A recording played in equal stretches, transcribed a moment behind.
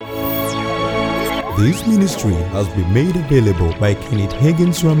This ministry has been made available by Kenneth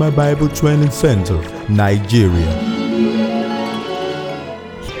Hagin Rama Bible Training Center, Nigeria.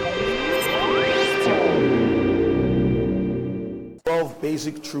 12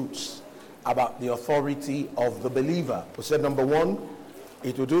 basic truths about the authority of the believer. We said number one,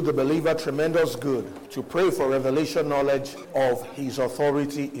 it will do the believer tremendous good to pray for revelation knowledge of his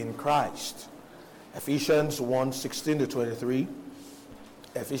authority in Christ. Ephesians 1:16-23,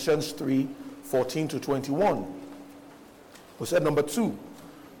 Ephesians 3:14-21. We said number two,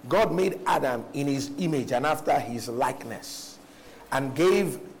 God made Adam in his image and after his likeness and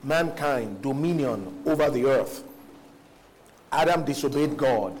gave mankind dominion over the earth. Adam disobeyed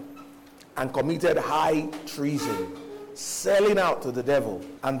God and committed high treason, selling out to the devil,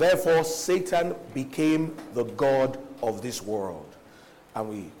 and therefore Satan became the god of this world. And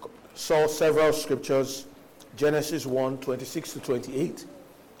we saw several scriptures: Genesis 1:26-28,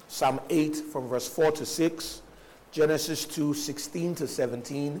 Psalm 8 from verse 4-6, Genesis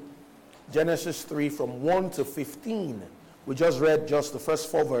 2:16-17, Genesis 3 from 1-15. We just read just the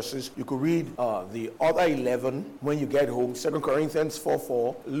first 4 verses. You could read the other 11 when you get home. 2 Corinthians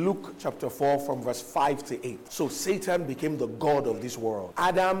 4:4, Luke chapter 4 from verse 5-8. So Satan became the god of this world.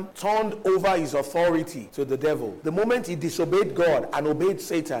 Adam turned over his authority to the devil. The moment he disobeyed God and obeyed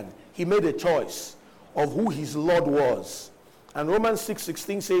Satan, he made a choice of who his Lord was. And Romans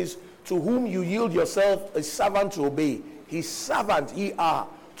 6:16 says, to whom you yield yourself a servant to obey, his servant ye are,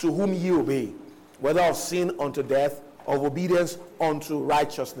 to whom ye obey, whether of sin unto death, of obedience unto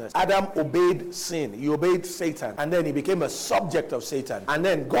righteousness. Adam obeyed sin. He obeyed Satan. And then he became a subject of Satan. And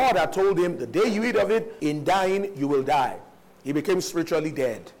then God had told him, the day you eat of it, in dying, you will die. He became spiritually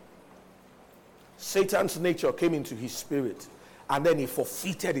dead. Satan's nature came into his spirit. And then he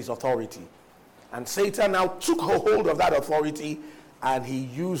forfeited his authority. And Satan now took a hold of that authority and he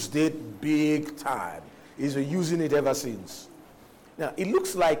used it big time. He's been using it ever since. Now, it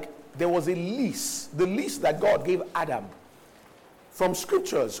looks like there was a lease, the lease that God gave Adam. From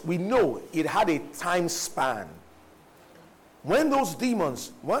scriptures, we know it had a time span. When those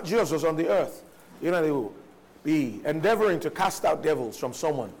demons, when Jesus was on the earth, they will be endeavoring to cast out devils from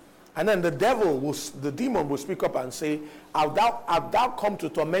someone. And then the demon will speak up and say, have thou come to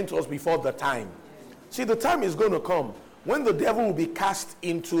torment us before the time? See, the time is going to come when the devil will be cast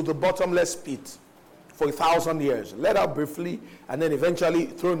into the bottomless pit for 1,000 years, let out briefly, and then eventually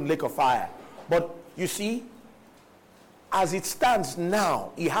thrown in the lake of fire. But you see, as it stands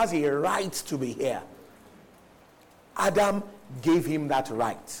now, he has a right to be here. Adam gave him that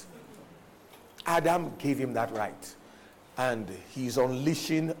right. Adam gave him that right. And he's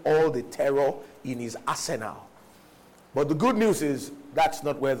unleashing all the terror in his arsenal. But the good news is, that's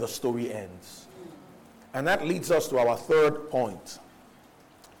not where the story ends. And that leads us to our third point.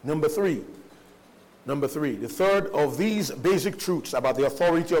 Number three, the third of these basic truths about the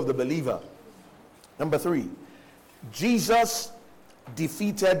authority of the believer. Number 3, Jesus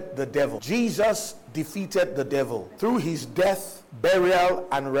defeated the devil. Jesus defeated the devil through his death, burial,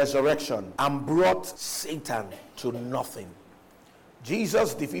 and resurrection, and brought Satan to nothing.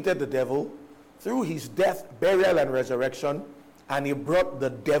 Jesus defeated the devil through his death, burial, and resurrection, and he brought the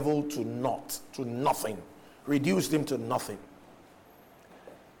devil to nothing, reduced him to nothing.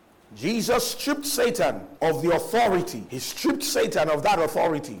 Jesus stripped Satan of the authority. He stripped Satan of that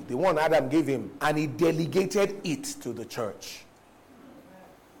authority, the one Adam gave him, and he delegated it to the church.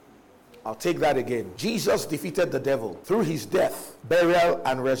 I'll take that again. Jesus defeated the devil through his death, burial,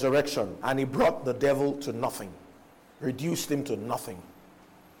 and resurrection, and he brought the devil to nothing, reduced him to nothing.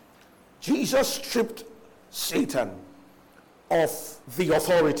 Jesus stripped Satan of the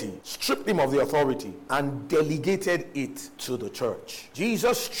authority, stripped him of the authority, and delegated it to the church.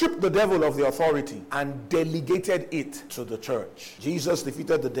 Jesus stripped the devil of the authority and delegated it to the church. Jesus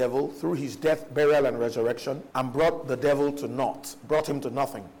defeated the devil through his death, burial, and resurrection, and brought the devil to naught, brought him to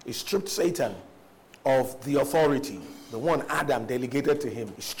nothing. He stripped Satan of the authority, the one Adam delegated to him.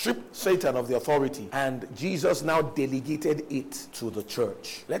 He stripped Satan of the authority, and Jesus now delegated it to the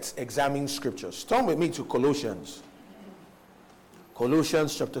church. Let's examine scriptures. Turn with me to Colossians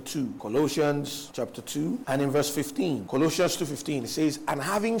chapter 2. Colossians chapter 2 and in verse 15. Colossians 2:15 says, and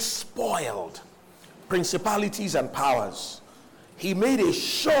having spoiled principalities and powers, he made a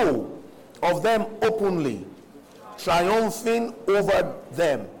show of them openly, triumphing over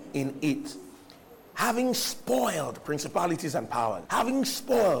them in it. Having spoiled principalities and powers. Having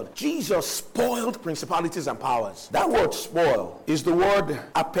spoiled. Jesus spoiled principalities and powers. That word spoil is the word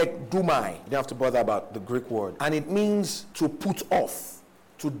apekdumai. You don't have to bother about the Greek word. And it means to put off,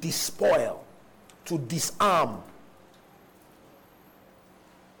 to despoil, to disarm.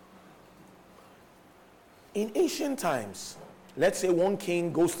 In ancient times, let's say one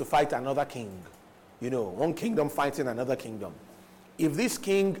king goes to fight another king. One kingdom fighting another kingdom. If this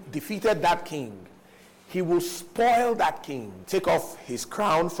king defeated that king, he will spoil that king. Take off his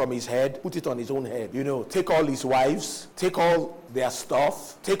crown from his head, put it on his own head. Take all his wives, take all their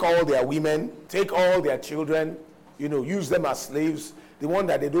stuff, take all their women, take all their children, use them as slaves. The one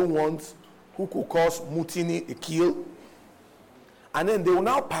that they don't want, who could cause mutiny, a kill. And then they will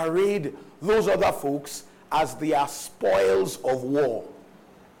now parade those other folks as their spoils of war.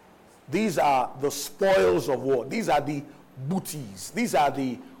 These are the spoils of war. These are the booties. These are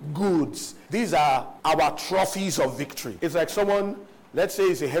the goods. These are our trophies of victory. It's like someone, let's say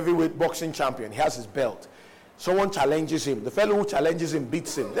he's a heavyweight boxing champion. He has his belt. Someone challenges him. The fellow who challenges him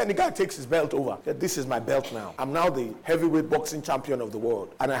beats him. Then the guy takes his belt over. This is my belt now. I'm now the heavyweight boxing champion of the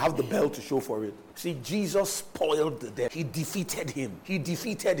world. And I have the belt to show for it. See, Jesus spoiled the devil. He defeated him. He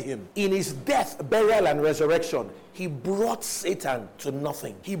defeated him. In his death, burial, and resurrection, he brought Satan to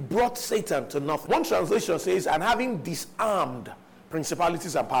nothing. He brought Satan to nothing. One translation says, and having disarmed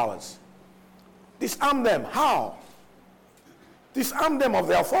principalities and powers. Disarm them. How? Disarm them of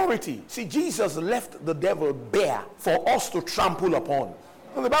their authority. See, Jesus left the devil bare for us to trample upon.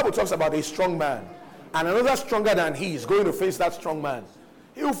 And the Bible talks about a strong man. And another stronger than he is going to face that strong man.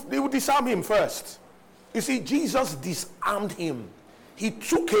 They will disarm him first. You see, Jesus disarmed him. He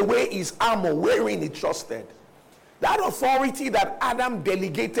took away his armor wherein he trusted. That authority that Adam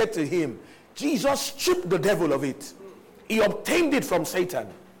delegated to him, Jesus stripped the devil of it. He obtained it from Satan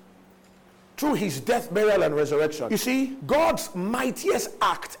through his death, burial, and resurrection. You see, God's mightiest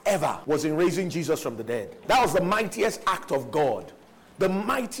act ever was in raising Jesus from the dead. That was the mightiest act of God. The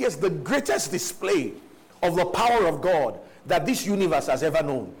mightiest, the greatest display of the power of God that this universe has ever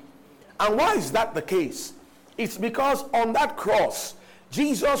known. And why is that the case? It's because on that cross,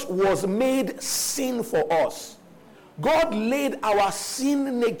 Jesus was made sin for us. God laid our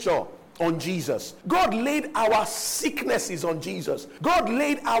sin nature on Jesus. God laid our sicknesses on Jesus. God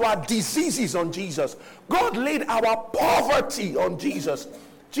laid our diseases on Jesus. God laid our poverty on Jesus.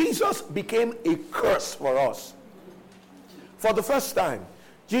 Jesus became a curse for us. For the first time,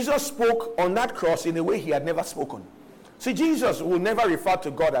 Jesus spoke on that cross in a way he had never spoken. See, Jesus will never refer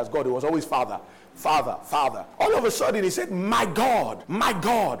to God as God. He was always Father, Father, Father. All of a sudden he said, my God,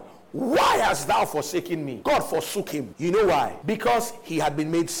 why hast thou forsaken me? God forsook him. You know why? Because he had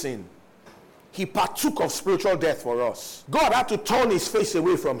been made sin. He partook of spiritual death for us. God had to turn his face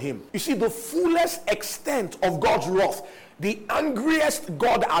away from him. You see, the fullest extent of God's wrath, the angriest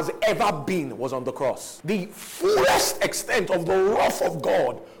God has ever been, was on the cross. The fullest extent of the wrath of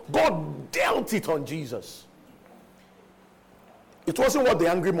God, God dealt it on Jesus. It wasn't what the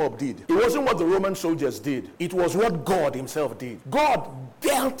angry mob did. It wasn't what the Roman soldiers did. It was what God himself did. God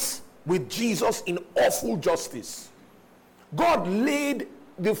dealt with Jesus in awful justice. God laid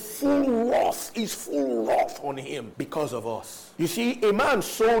the full wrath, his full wrath on him because of us. You see, a man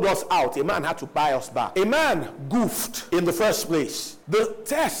sold us out. A man had to buy us back. A man goofed in the first place. The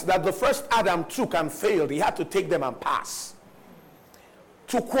test that the first Adam took and failed, he had to take them and pass.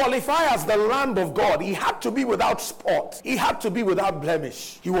 To qualify as the Lamb of God, he had to be without spot. He had to be without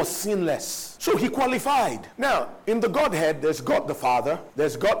blemish. He was sinless. So he qualified. Now, in the Godhead, there's God the Father,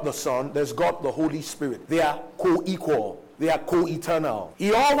 there's God the Son, there's God the Holy Spirit. They are co-equal. They are co-eternal.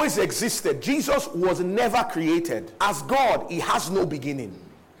 He always existed. Jesus was never created. As God, he has no beginning.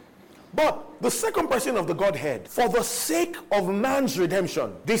 But the second person of the Godhead, for the sake of man's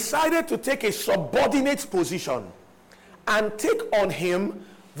redemption, decided to take a subordinate position and take on him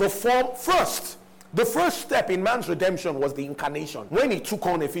the form first. The first step in man's redemption was the incarnation, when he took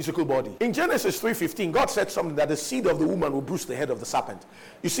on a physical body. In Genesis 3:15, God said something that the seed of the woman will bruise the head of the serpent.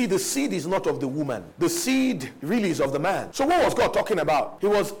 You see, the seed is not of the woman. The seed really is of the man. So what was God talking about? He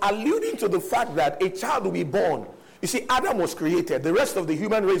was alluding to the fact that a child will be born. You see, Adam was created. The rest of the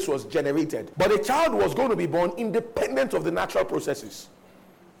human race was generated. But a child was going to be born independent of the natural processes.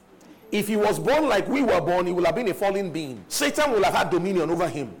 If he was born like we were born, he would have been a fallen being. Satan will have had dominion over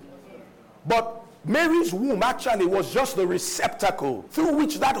him. But Mary's womb actually was just the receptacle through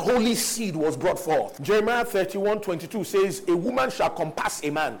which that holy seed was brought forth. Jeremiah 31:22 says, a woman shall compass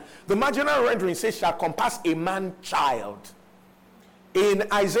a man. The marginal rendering says, shall compass a man-child. In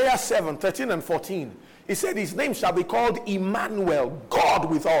Isaiah 7:13 and 14, he said his name shall be called Emmanuel, God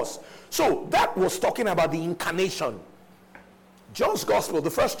with us. So that was talking about the incarnation. John's Gospel,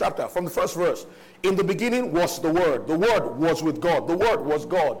 the first chapter, from the first verse. In the beginning was the Word. The Word was with God. The Word was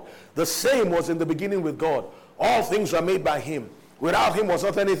God. The same was in the beginning with God. All things were made by him. Without him was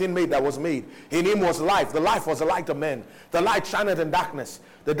not anything made that was made. In him was life. The life was the light of men. The light shined in darkness.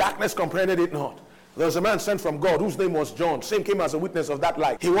 The darkness comprehended it not. There was a man sent from God whose name was John. Same came as a witness of that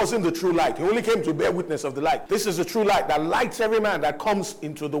light. He wasn't the true light. He only came to bear witness of the light. This is the true light that lights every man that comes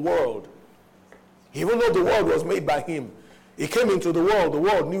into the world. Even though the world was made by him, he came into the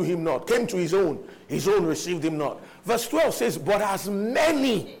world knew him not. Came to his own received him not. Verse 12 says, but as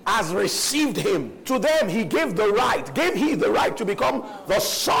many as received him, to them he gave he the right to become the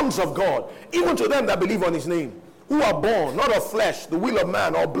sons of God, even to them that believe on his name, who are born, not of flesh, the will of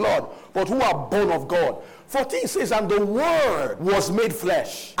man or blood, but who are born of God. 14 says, and the word was made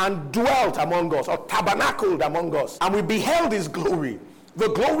flesh and dwelt among us, or tabernacled among us, and we beheld his glory, the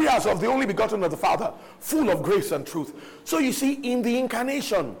glory as of the only begotten of the Father, full of grace and truth. So you see, in the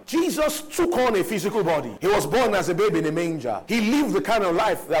incarnation, Jesus took on a physical body. He was born as a baby in a manger. He lived the kind of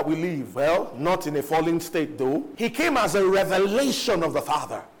life that we live. Well, not in a fallen state though. He came as a revelation of the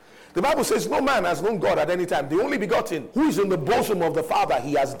Father. The Bible says no man has known God at any time. The only begotten, who is in the bosom of the Father,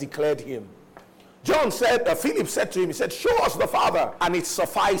 he has declared him. Philip said to him, he said, show us the Father, and it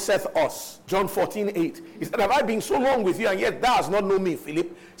sufficeth us. John 14:8. He said, have I been so long with you, and yet thou hast not known me, Philip?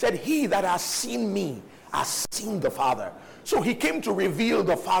 He said, he that has seen me has seen the Father. So he came to reveal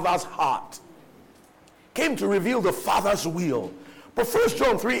the Father's heart, came to reveal the Father's will. But 1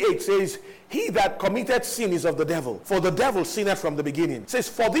 John 3:8 says, he that committed sin is of the devil, for the devil sinned from the beginning. It says,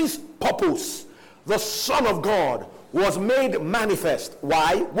 for this purpose the Son of God was made manifest.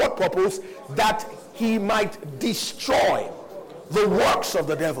 Why? What purpose? That he might destroy the works of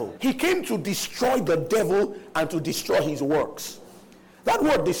the devil. He came to destroy the devil and to destroy his works. That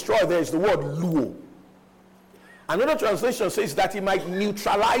word destroy there is the word luo. Another translation says that he might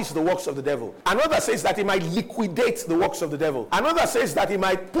neutralize the works of the devil. Another says that he might liquidate the works of the devil. Another says that he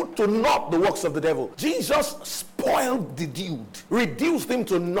might put to naught the works of the devil. Jesus spoiled the dude, reduced him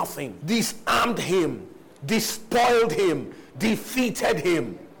to nothing, disarmed him, despoiled him, defeated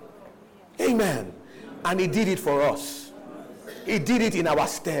him. Amen. And he did it for us. He did it in our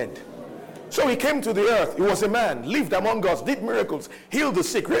stead. So he came to the earth. He was a man, lived among us, did miracles, healed the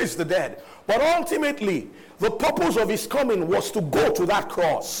sick, raised the dead. But ultimately, the purpose of his coming was to go to that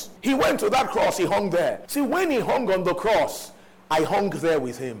cross. He went to that cross, he hung there. See, when he hung on the cross, I hung there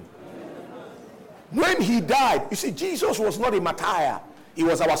with him. When he died, you see, Jesus was not a martyr. He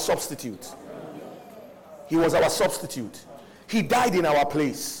was our substitute. He was our substitute. He died in our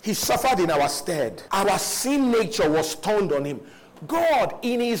place. He suffered in our stead. Our sin nature was turned on him. God,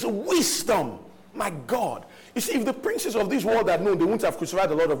 in his wisdom, my God. You see, if the princes of this world had known, they wouldn't have crucified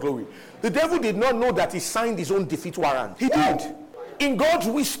the Lord of glory. The devil did not know that he signed his own defeat warrant. He did. In God's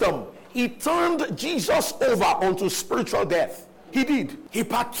wisdom, he turned Jesus over unto spiritual death. He did. He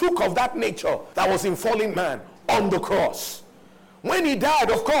partook of that nature that was in fallen man on the cross. When he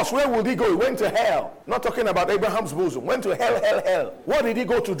died, of course, where would he go? He went to hell. Not talking about Abraham's bosom. Went to hell. What did he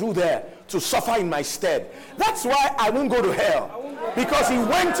go to do there? To suffer in my stead. That's why I won't go to hell. Because he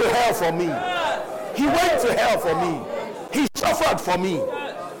went to hell for me. He went to hell for me. He suffered for me.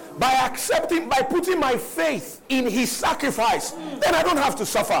 By putting my faith in his sacrifice, then I don't have to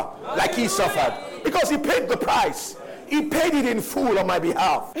suffer like he suffered. Because he paid the price. He paid it in full on my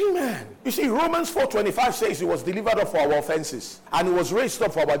behalf. Amen. You see, Romans 4:25 says he was delivered up for our offenses and he was raised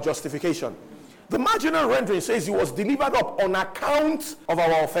up for our justification. The marginal rendering says he was delivered up on account of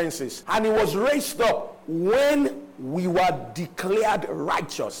our offenses and he was raised up when we were declared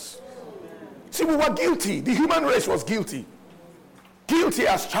righteous. See, we were guilty. The human race was guilty. Guilty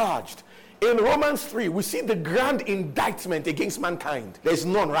as charged. In Romans 3, we see the grand indictment against mankind. There is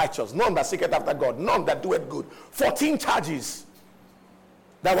none righteous, none that seeketh after God, none that doeth good. 14 charges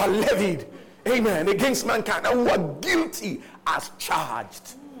that were levied, amen, against mankind, and we were guilty as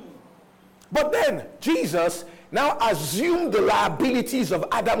charged. But then, Jesus now assumed the liabilities of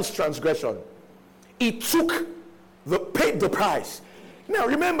Adam's transgression. He paid the price. Now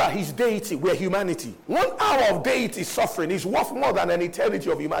remember his deity, we're humanity. 1 hour of deity suffering is worth more than an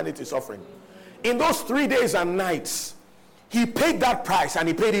eternity of humanity suffering. In those 3 days and nights, he paid that price and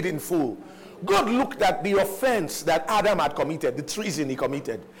he paid it in full. God looked at the offense that Adam had committed, the treason he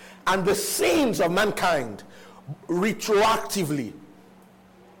committed, and the sins of mankind retroactively.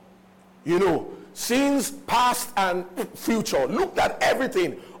 You know, sins past and future. Looked at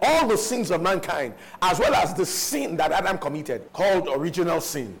everything, all the sins of mankind, as well as the sin that Adam committed, called original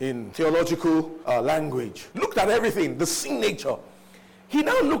sin in theological language. Looked at everything, the sin nature. He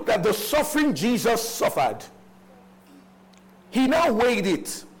now looked at the suffering Jesus suffered. He now weighed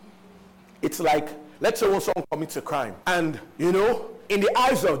it. It's like, let's say when someone commits a crime, and you know, in the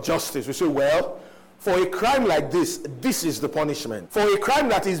eyes of justice, we say, well, for a crime like this, this is the punishment. For a crime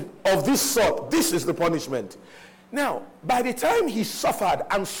that is of this sort, this is the punishment. Now, by the time he suffered,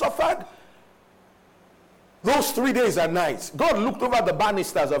 and suffered Those 3 days and nights, God looked over the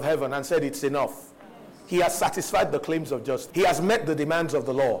banisters of heaven and said, it's enough. He has satisfied the claims of justice. He has met the demands of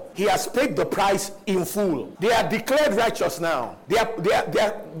the law. He has paid the price in full. They are declared righteous now. He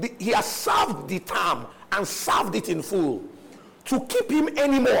has served the term and served it in full. To keep him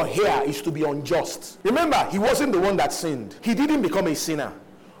anymore here is to be unjust. Remember, he wasn't the one that sinned. He didn't become a sinner.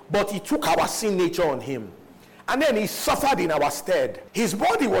 But he took our sin nature on him. And then he suffered in our stead. His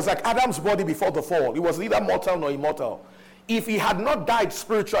body was like Adam's body before the fall. He was neither mortal nor immortal. If he had not died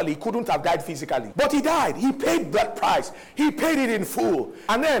spiritually, he couldn't have died physically. But he died. He paid that price. He paid it in full.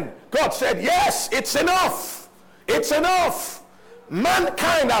 And then God said, yes, it's enough. It's enough.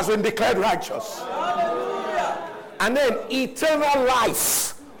 Mankind has been declared righteous. Hallelujah. And then eternal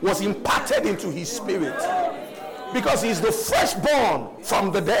life was imparted into his spirit. Because he's the firstborn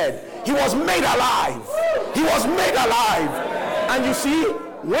from the dead. He was made alive. He was made alive. And you see,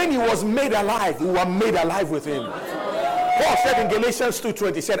 when he was made alive, we were made alive with him. Paul said in Galatians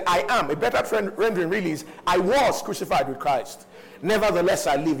 2:20, he said, I am. A better rendering really is, I was crucified with Christ. Nevertheless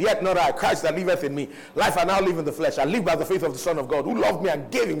I live, yet not I, Christ that liveth in me. Life I now live in the flesh. I live by the faith of the Son of God, who loved me and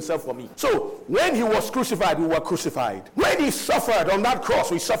gave himself for me. So, when he was crucified, we were crucified. When he suffered on that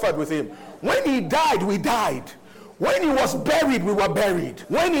cross, we suffered with him. When he died, we died. When he was buried, we were buried.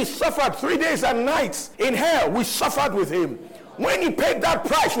 When he suffered 3 days and nights in hell, we suffered with him. When he paid that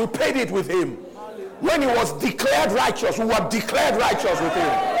price, we paid it with him. When he was declared righteous, we were declared righteous with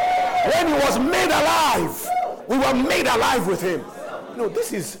him. When he was made alive, we were made alive with him. You know,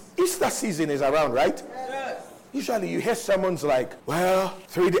 this is, Easter season is around, right? Usually you hear sermons like, well,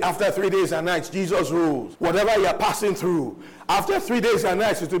 after 3 days and nights, Jesus rose. Whatever you're passing through, after 3 days and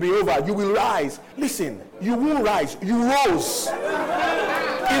nights, it will be over. You will rise. Listen, you won't rise. You rose.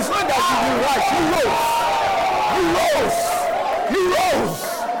 It's not that you will rise. You rose. You rose.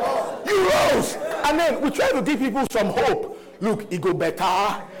 You rose. And then we try to give people some hope. Look, it go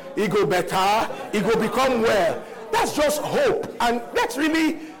better. It go better. It go become well. That's just hope. And that's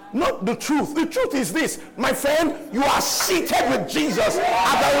really not the truth. The truth is this. My friend, you are seated with Jesus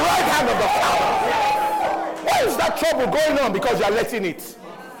at the right hand of the Father. Why is that trouble going on? Because you are letting it.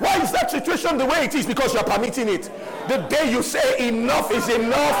 Why is that situation the way it is? Because you are permitting it. The day you say enough is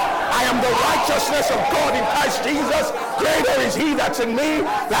enough, I am the righteousness of God in Christ Jesus. Greater is he that's in me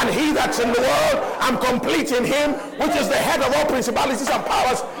than he that's in the world. I'm complete in him, which is the head of all principalities and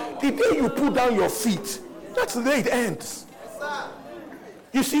powers. The day you put down your feet, that's the day it ends.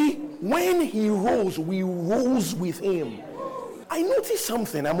 You see, when he rose, we rose with him. I noticed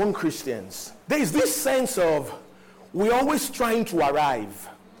something among Christians. There is this sense of we're always trying to arrive.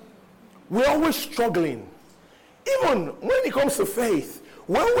 We're always struggling. Even when it comes to faith,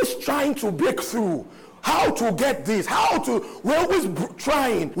 we're always trying to break through. How to get this, we're always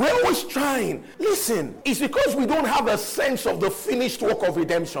trying. Listen, it's because we don't have a sense of the finished work of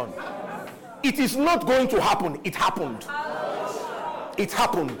redemption. It is not going to happen. It happened. It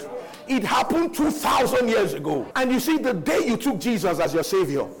happened. It happened 2,000 years ago. And you see, the day you took Jesus as your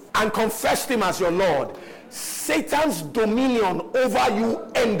Savior and confessed him as your Lord, Satan's dominion over you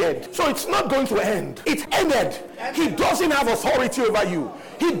ended. So it's not going to end. It ended. He doesn't have authority over you.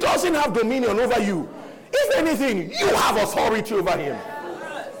 He doesn't have dominion over you. If anything, you have authority over him.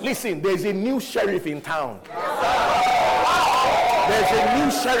 Listen, there's a new sheriff in town. There's a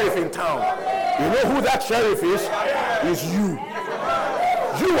new sheriff in town. You know who that sheriff is? It's you.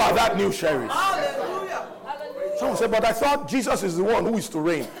 You are that new sheriff. Someone said, but I thought Jesus is the one who is to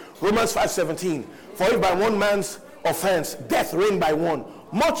reign. Romans 5:17. For if by one man's offense death reigned by one,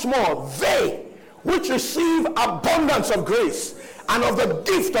 much more they which receive abundance of grace and of the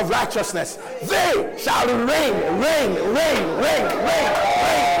gift of righteousness, they shall reign in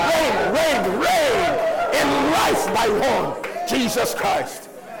life by one, Jesus Christ.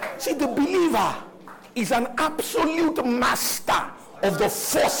 See, the believer is an absolute master of the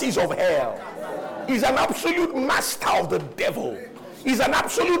forces of hell. He's an absolute master of the devil. He's an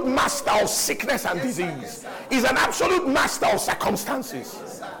absolute master of sickness and disease. He's an absolute master of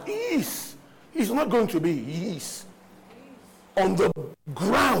circumstances. He is. He's not going to be. He is. On the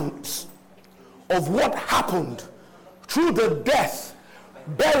grounds of what happened through the death,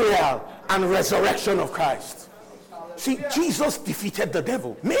 burial, and resurrection of Christ. See, Jesus defeated the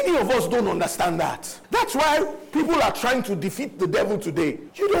devil. Many of us don't understand that. That's why people are trying to defeat the devil today.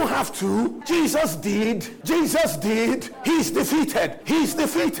 You don't have to. Jesus did. Jesus did. He's defeated. He's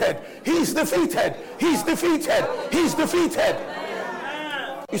defeated. He's defeated. He's defeated. He's defeated.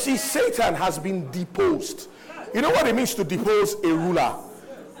 You see, Satan has been deposed. You know what it means to depose a ruler?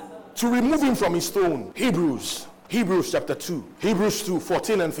 To remove him from his throne. Hebrews chapter 2. Hebrews 2,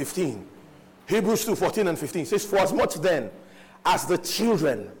 14 and 15. Hebrews 2:14 and 15 says, for as much then as the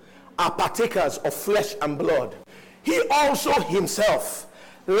children are partakers of flesh and blood, he also himself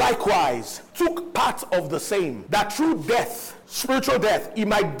likewise took part of the same, that through death, spiritual death, he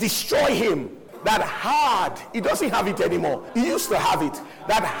might destroy him that had, he doesn't have it anymore, he used to have it,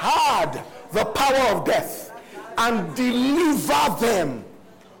 that had the power of death, and deliver them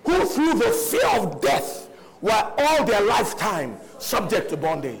who through the fear of death were all their lifetime subject to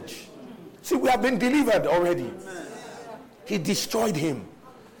bondage. See, we have been delivered already. He destroyed him.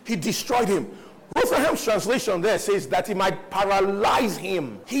 He destroyed him. Rotherham's translation there says that he might paralyze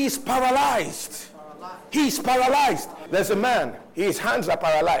him. He is paralyzed. He is paralyzed. There's a man, his hands are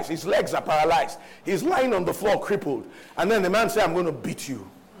paralyzed, his legs are paralyzed. He's lying on the floor crippled. And then the man said, I'm going to beat you.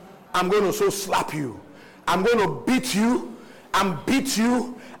 I'm going to so slap you. I'm going to beat you and beat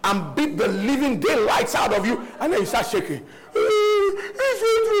you and beat the living daylights out of you. And then he starts shaking. He's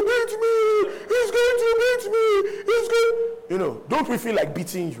going to beat me. He's going to beat me. He's going. You know, don't we feel like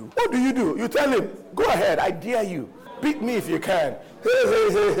beating you? What do? You tell him, go ahead, I dare you. Beat me if you can.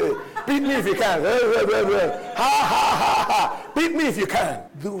 Beat me if you can. Ha ha ha ha. Beat me if you can.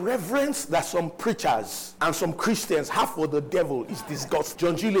 The reverence that some preachers and some Christians have for the devil is disgusting.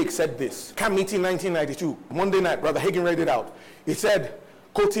 John G. Lake said this. Camp meeting 1992. Monday night, Brother Hagin read it out. He said,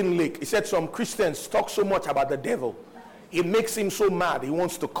 quoting Lake, he said some Christians talk so much about the devil. It makes him so mad, he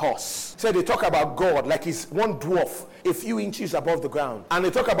wants to curse. He said they talk about God like he's one dwarf a few inches above the ground. And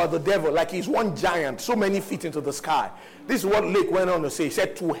they talk about the devil like he's one giant so many feet into the sky. This is what Lake went on to say. He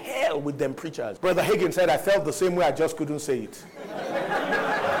said, to hell with them preachers. Brother Hagin said, I felt the same way, I just couldn't say it.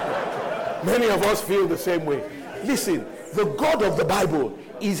 Many of us feel the same way. Listen, the God of the Bible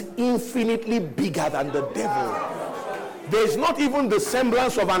is infinitely bigger than the devil. There's not even the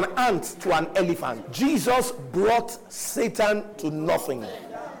semblance of an ant to an elephant. Jesus brought Satan to nothing.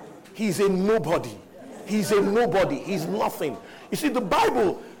 He's a nobody. He's a nobody. He's nothing. You see, the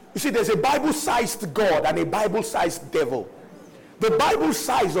Bible, there's a Bible-sized God and a Bible-sized devil. The Bible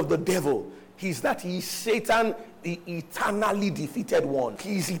size of the devil is that he is Satan, the eternally defeated one.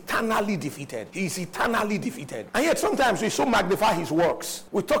 He is eternally defeated. He is eternally defeated. And yet sometimes we so magnify his works.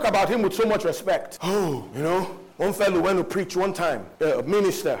 We talk about him with so much respect. Oh, you know, one fellow went to preach one time, a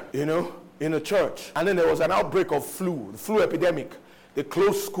minister, you know, in a church. And then there was an outbreak of the flu epidemic. They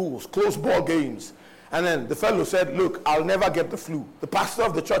closed schools, closed ball games. And then the fellow said, look, I'll never get the flu. The pastor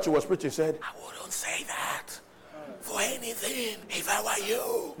of the church who was preaching said, I wouldn't say that for anything if I were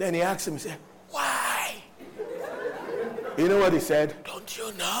you. Then he asked him, he said, why? You know what he said? Don't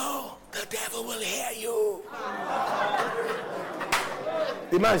you know the devil will hear you?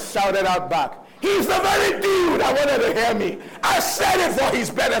 The man shouted out back, he's the very dude that wanted to hear me. I said it for his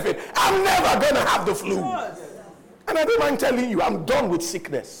benefit. I'm never going to have the flu. And I don't mind telling you, I'm done with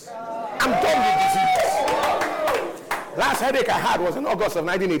sickness. I'm done with disease. Last headache I had was in August of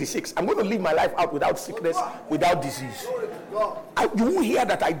 1986. I'm going to live my life out without sickness, without disease. You won't hear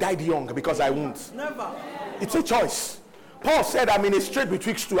that I died young because I won't. Never. It's a choice. Paul said, I'm in a strait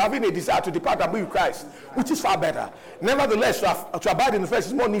betwixt two, having a desire to depart and be with Christ, which is far better. Nevertheless, to abide in the flesh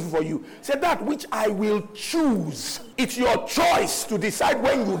is more needful for you. Said that which I will choose. It's your choice to decide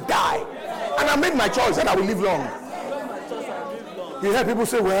when you die. And I made my choice and I will live long. You hear people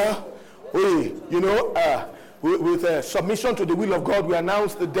say, well, with submission to the will of God, we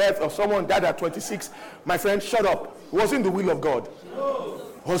announce the death of someone died at 26. My friend, shut up. It wasn't the will of God.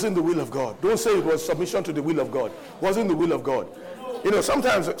 Wasn't the will of God. Don't say it was submission to the will of God. Wasn't the will of God. You know,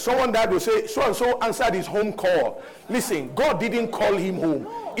 sometimes someone died will say, so and so answered his home call. Listen, God didn't call him home.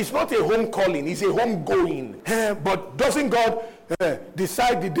 It's not a home calling, it's a home going. But doesn't God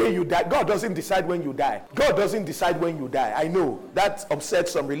decide the day you die? God doesn't decide when you die. God doesn't decide when you die. I know that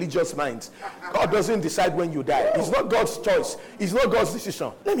upsets some religious minds. God doesn't decide when you die. It's not God's choice. It's not God's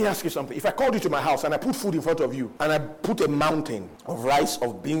decision. Let me ask you something. If I called you to my house and I put food in front of you and I put a mountain of rice,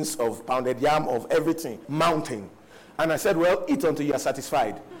 of beans, of pounded yam, of everything, mountain, and I said, well, eat until you are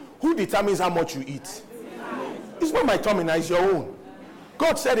satisfied. Who determines how much you eat? It's not my tummy, it's your own.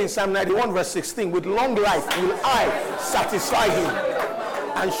 God said in Psalm 91 verse 16, with long life will I satisfy him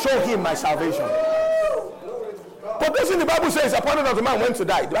and show him my salvation. But doesn't the Bible say it's appointed unto man when to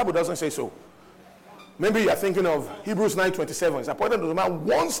die? The Bible doesn't say so. Maybe you're thinking of Hebrews 9:27. It's appointed unto man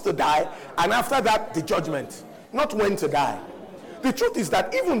once to die, and after that the judgment. Not when to die. The truth is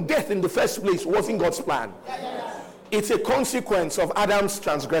that even death in the first place wasn't God's plan. It's a consequence of Adam's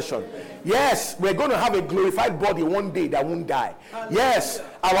transgression. Yes, we're going to have a glorified body one day that won't die. Yes,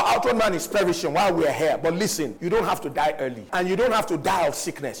 our outward man is perishing while we're here. But listen, you don't have to die early. And you don't have to die of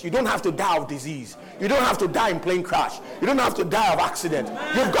sickness. You don't have to die of disease. You don't have to die in plane crash. You don't have to die of accident.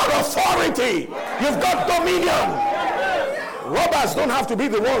 You've got authority. You've got dominion. Robbers don't have to be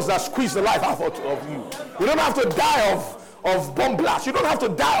the ones that squeeze the life out of you. You don't have to die of bomb blast. You don't have to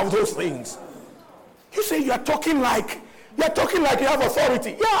die of those things. You say you're talking like you have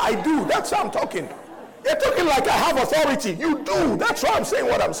authority. Yeah, I do. That's how I'm talking. You're talking like I have authority. You do. That's why I'm saying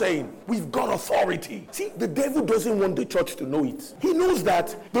what I'm saying. We've got authority. See, the devil doesn't want the church to know it. He knows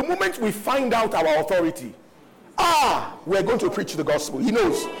that the moment we find out our authority, we're going to preach the gospel. He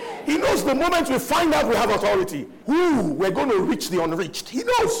knows. He knows the moment we find out we have authority, we're going to reach the unreached. He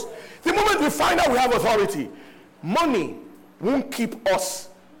knows. The moment we find out we have authority, money won't keep us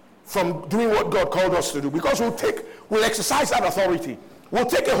from doing what God called us to do, because we'll exercise that authority. We'll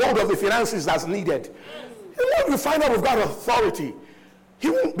take a hold of the finances that's needed. And when we find out we've got authority, He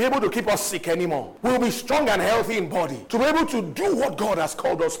won't be able to keep us sick anymore. We'll be strong and healthy in body to be able to do what God has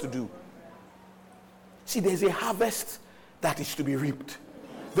called us to do. See, there's a harvest that is to be reaped.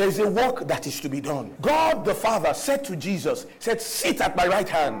 There's a work that is to be done. God the Father said to Jesus, sit at my right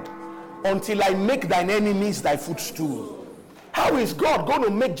hand until I make thine enemies thy footstool. How is God going to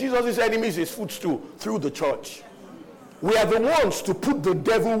make Jesus' enemies his footstool? Through the church. We are the ones to put the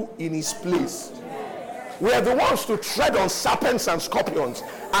devil in his place. We are the ones to tread on serpents and scorpions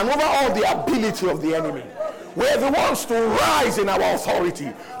and over all the ability of the enemy. We are the ones to rise in our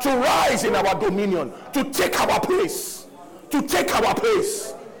authority, to rise in our dominion, to take our place,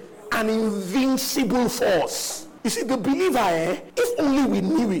 an invincible force. You see, the believer, if only we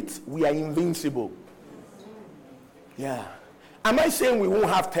knew it, we are invincible. Yeah. Am I saying we won't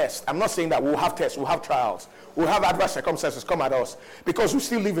have tests? I'm not saying that we'll have tests, we'll have trials, we'll have adverse circumstances come at us, because we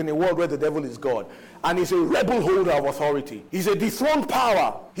still live in a world where the devil is God and he's a rebel holder of authority. He's a dethroned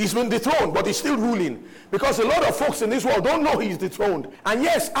power. He's been dethroned, but he's still ruling, because a lot of folks in this world don't know he's dethroned. And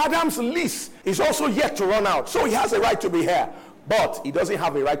yes, Adam's lease is also yet to run out, so he has a right to be here, but he doesn't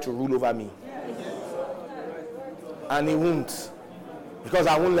have a right to rule over me. And he won't, because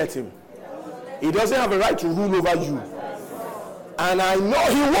I won't let him. He doesn't have a right to rule over you. And I know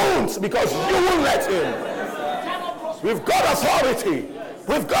he won't, because you won't let him. We've got authority.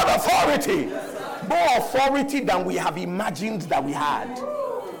 We've got authority. More authority than we have imagined that we had.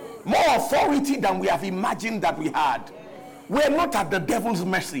 More authority than we have imagined that we had. We're not at the devil's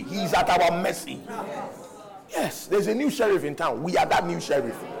mercy. He's at our mercy. Yes, there's a new sheriff in town. We are that new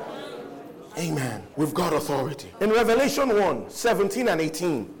sheriff. Amen. We've got authority. In Revelation 1, 17 and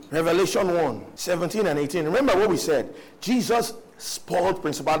 18. Revelation 1, 17 and 18. Remember what we said. Jesus spoiled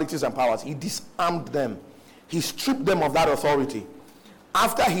principalities and powers. He disarmed them. He stripped them of that authority.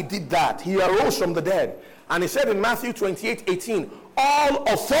 After he did that, he arose from the dead. And he said in Matthew 28, 18, all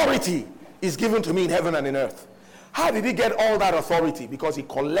authority is given to me in heaven and in earth. How did he get all that authority? Because he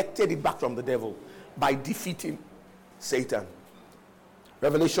collected it back from the devil by defeating Satan.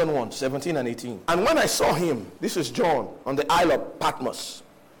 Revelation 1, 17 and 18. And when I saw him, this is John, on the Isle of Patmos,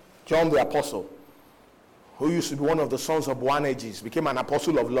 John the Apostle, who used to be one of the sons of Boanerges, became an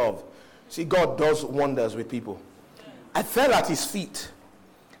apostle of love. See, God does wonders with people. I fell at his feet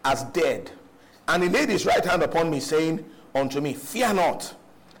as dead, and he laid his right hand upon me, saying unto me, fear not,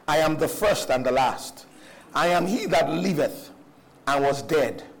 I am the first and the last. I am he that liveth and was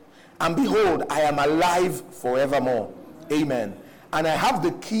dead, and behold, I am alive forevermore. Amen. And I have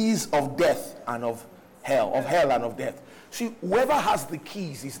the keys of death and of hell and of death. See, whoever has the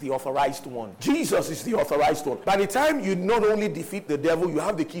keys is the authorized one. Jesus is the authorized one. By the time you not only defeat the devil, you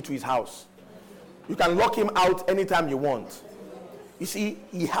have the key to his house. You can lock him out anytime you want. You see,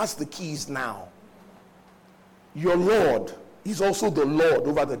 he has the keys now. Your Lord is also the Lord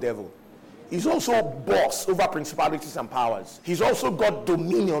over the devil. He's also boss over principalities and powers. He's also got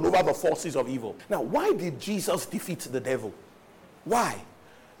dominion over the forces of evil. Now, why did Jesus defeat the devil? Why?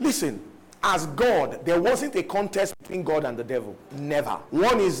 Listen. As God, there wasn't a contest between God and the devil. Never.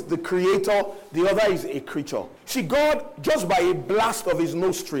 One is the creator, the other is a creature. See, God, just by a blast of his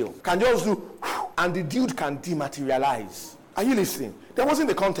nostril, can just do, and the dude can dematerialize. Are you listening? There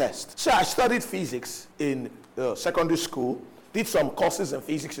wasn't a contest. So I studied physics in secondary school, did some courses in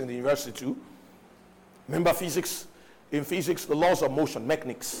physics in the university too. Remember physics? In physics, the laws of motion,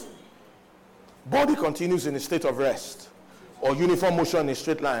 mechanics. Body continues in a state of rest. or uniform motion in a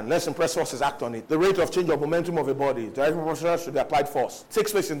straight line. Less impressed forces act on it. The rate of change of momentum of a body, direct proportional to the applied force,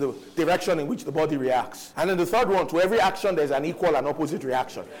 takes place in the direction in which the body reacts. And then the third one, to every action there's an equal and opposite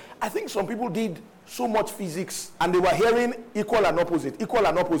reaction. I think some people did so much physics and they were hearing equal and opposite,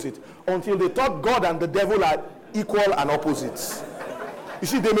 until they thought God and the devil are equal and opposites. You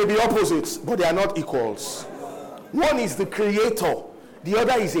see, they may be opposites, but they are not equals. One is the creator, the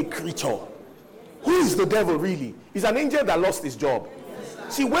other is a creature. Who is the devil really? He's an angel that lost his job.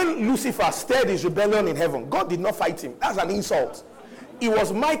 See, when Lucifer stirred his rebellion in heaven, God did not fight him. That's an insult. It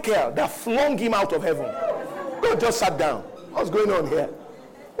was Michael that flung him out of heaven. God just sat down. What's going on here?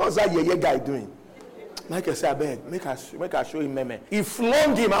 What's that guy doing? Michael said, I beg, make us show him meme. He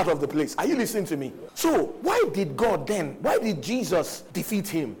flung him out of the place. Are you listening to me? So, why did Jesus defeat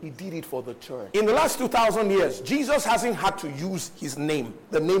him? He did it for the church. In the last 2,000 years, Jesus hasn't had to use his name,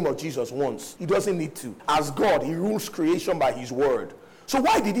 the name of Jesus, once. He doesn't need to. As God, he rules creation by his word. So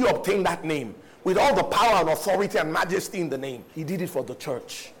why did he obtain that name? With all the power and authority and majesty in the name. He did it for the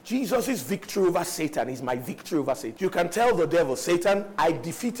church. Jesus' victory over Satan is my victory over Satan. You can tell the devil, Satan, I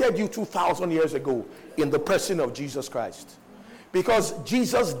defeated you 2,000 years ago in the person of Jesus Christ. Because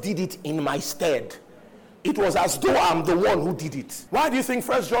Jesus did it in my stead. It was as though I'm the one who did it. Why do you think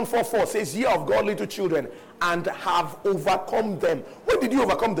 1 John 4:4 says, ye are of God little children and have overcome them? When did you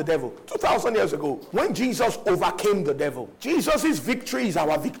overcome the devil? 2,000 years ago. When Jesus overcame the devil. Jesus' victory is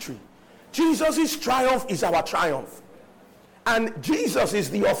our victory. Jesus' triumph is our triumph. And Jesus is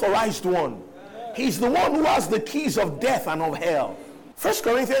the authorized one. He's the one who has the keys of death and of hell. 1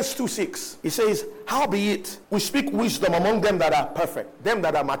 Corinthians 2:6, it says, howbeit we speak wisdom among them that are perfect, them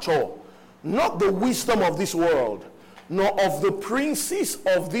that are mature, not the wisdom of this world, nor of the princes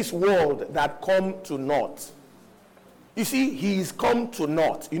of this world that come to naught. You see, he is come to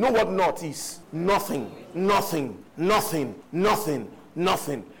naught. You know what naught is? Nothing, nothing, nothing, nothing,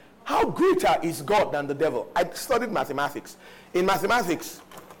 nothing. How greater is God than the devil? I studied mathematics. In mathematics,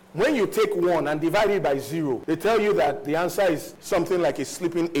 when you take 1 and divide it by 0, they tell you that the answer is something like a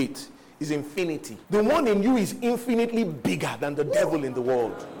sleeping 8. Is infinity. The one in you is infinitely bigger than the devil in the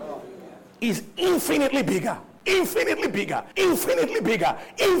world. Is infinitely bigger. Infinitely bigger. Infinitely bigger.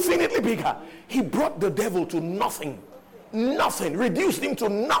 Infinitely bigger. He brought the devil to nothing. Nothing. Reduced him to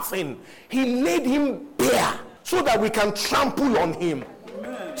nothing. He laid him bare so that we can trample on him.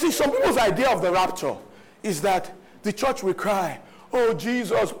 See, some people's idea of the rapture is that the church will cry, oh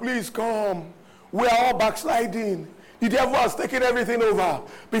Jesus, please come. We are all backsliding. The devil has taken everything over.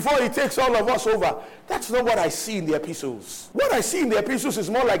 Before he takes all of us over. That's not what I see in the epistles. What I see in the epistles is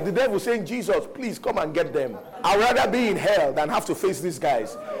more like the devil saying, Jesus, please come and get them. I'd rather be in hell than have to face these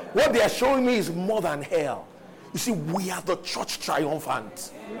guys. What they are showing me is more than hell. You see, we are the church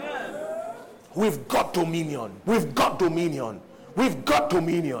triumphant. We've got dominion. We've got dominion. We've got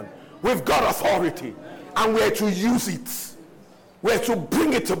dominion. We've got authority. And we're to use it. We're to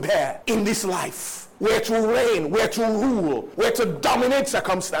bring it to bear in this life. We're to reign. We're to rule. We're to dominate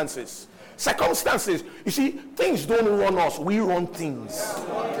circumstances. Circumstances, you see, things don't run us. We run things.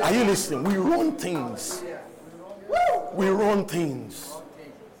 Are you listening? We run things. We run things.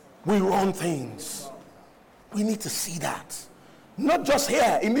 We run things. We need to see that. Not just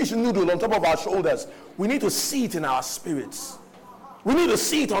here in this noodle on top of our shoulders. We need to see it in our spirits. We need to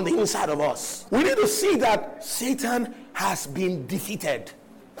see it on the inside of us. We need to see that Satan has been defeated.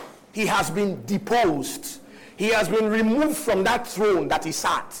 He has been deposed. He has been removed from that throne that he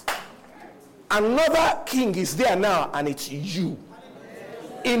sat. Another king is there now, and it's you.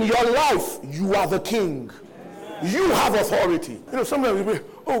 In your life, you are the king. You have authority. You know, sometimes we say,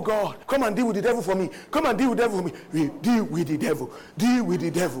 oh God, come and deal with the devil for me. Come and deal with the devil for me. We deal with the devil. Deal with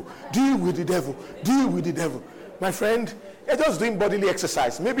the devil. Deal with the devil. Deal with the devil. My friend, you're just doing bodily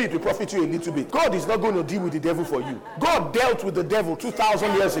exercise. Maybe it will profit you a little bit. God is not going to deal with the devil for you. God dealt with the devil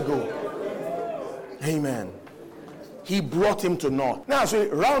 2,000 years ago. Amen. He brought him to naught. Now, as we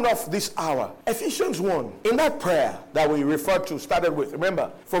round off this hour, Ephesians 1, in that prayer that we referred to, started with,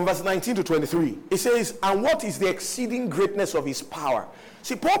 remember, from verse 19 to 23, it says, and what is the exceeding greatness of his power?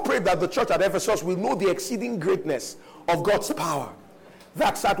 See, Paul prayed that the church at Ephesus will know the exceeding greatness of God's power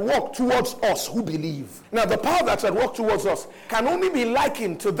that's at work towards us who believe. Now, the power that's at work towards us can only be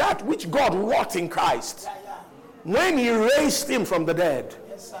likened to that which God wrought in Christ when he raised him from the dead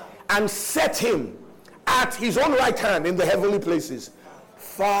and set him at his own right hand in the heavenly places,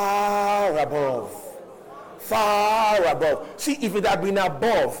 far above. Far above. See, if it had been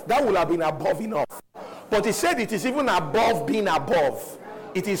above, that would have been above enough. But he said it is even above being above.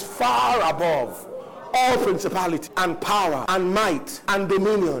 It is far above all principality and power and might and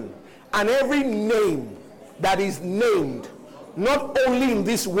dominion and every name that is named, not only in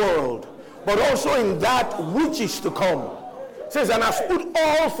this world, but also in that which is to come. It says, and has put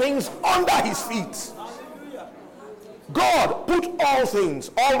all things under his feet. God put all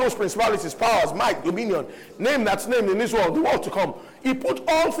things, all those principalities, powers, might, dominion, name that's named in this world, the world to come. He put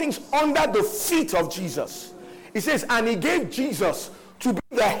all things under the feet of Jesus. He says, and he gave Jesus to be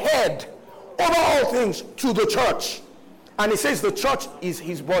the head over all things to the church. And he says the church is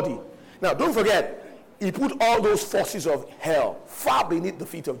his body. Now, don't forget, he put all those forces of hell far beneath the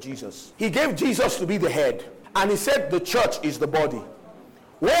feet of Jesus. He gave Jesus to be the head. And he said the church is the body.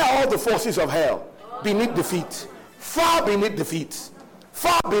 Where are all the forces of hell? Beneath the feet. Far beneath the feet.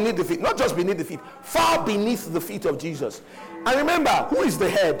 Far beneath the feet. Not just beneath the feet. Far beneath the feet of Jesus. And remember, who is the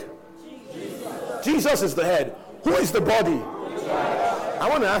head? Jesus is the head. Who is the body? I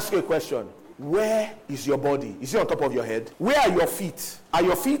want to ask you a question. Where is your body? Is it on top of your head? Where are your feet? Are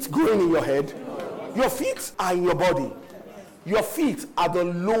your feet growing in your head? Your feet are in your body. Your feet are the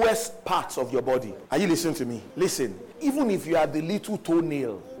lowest parts of your body. Are you listening to me? Listen. Even if you are the little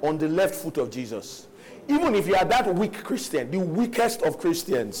toenail on the left foot of Jesus, even if you are that weak Christian, the weakest of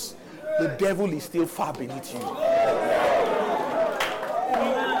Christians, the devil is still far beneath you.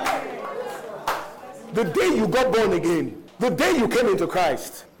 The day you got born again, the day you came into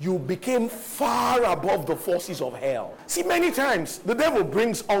Christ, you became far above the forces of hell. See, many times the devil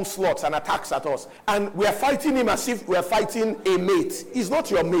brings onslaughts and attacks at us, and we are fighting him as if we are fighting a mate. He's not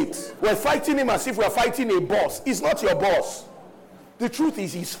your mate. We're fighting him as if we are fighting a boss. He's not your boss. The truth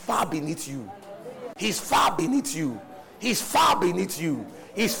is, he's far beneath you. He's far beneath you. He's far beneath you.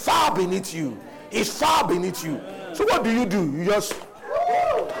 He's far beneath you. He's far beneath you. So what do? You just...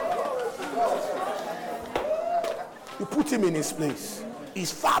 You put him in his place.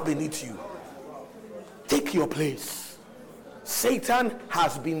 He's far beneath you. Take your place. Satan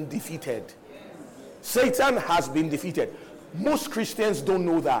has been defeated. Satan has been defeated. Most Christians don't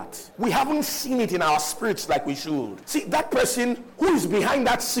know that. We haven't seen it in our spirits like we should. See, that person who is behind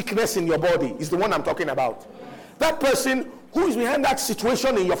that sickness in your body is the one I'm talking about. That person who is behind that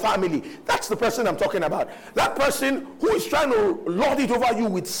situation in your family, that's the person I'm talking about. That person who is trying to lord it over you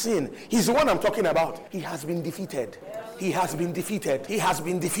with sin, he's the one I'm talking about. He has been defeated. He has been defeated. He has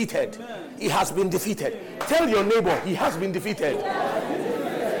been defeated. He has been defeated. Tell your neighbor, he has been defeated.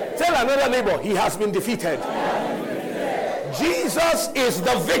 Tell another neighbor, he has been defeated. Jesus is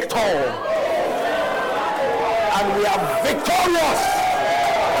the victor. And we are victorious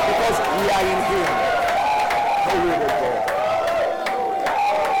because we are in him. Glory to God.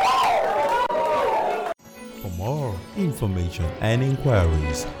 For more information and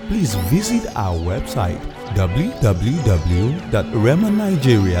inquiries, please visit our website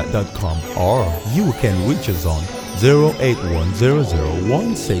www.remanigeria.com, or you can reach us on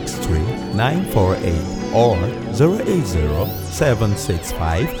 08100163948 or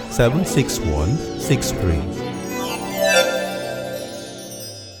 080-765-76163.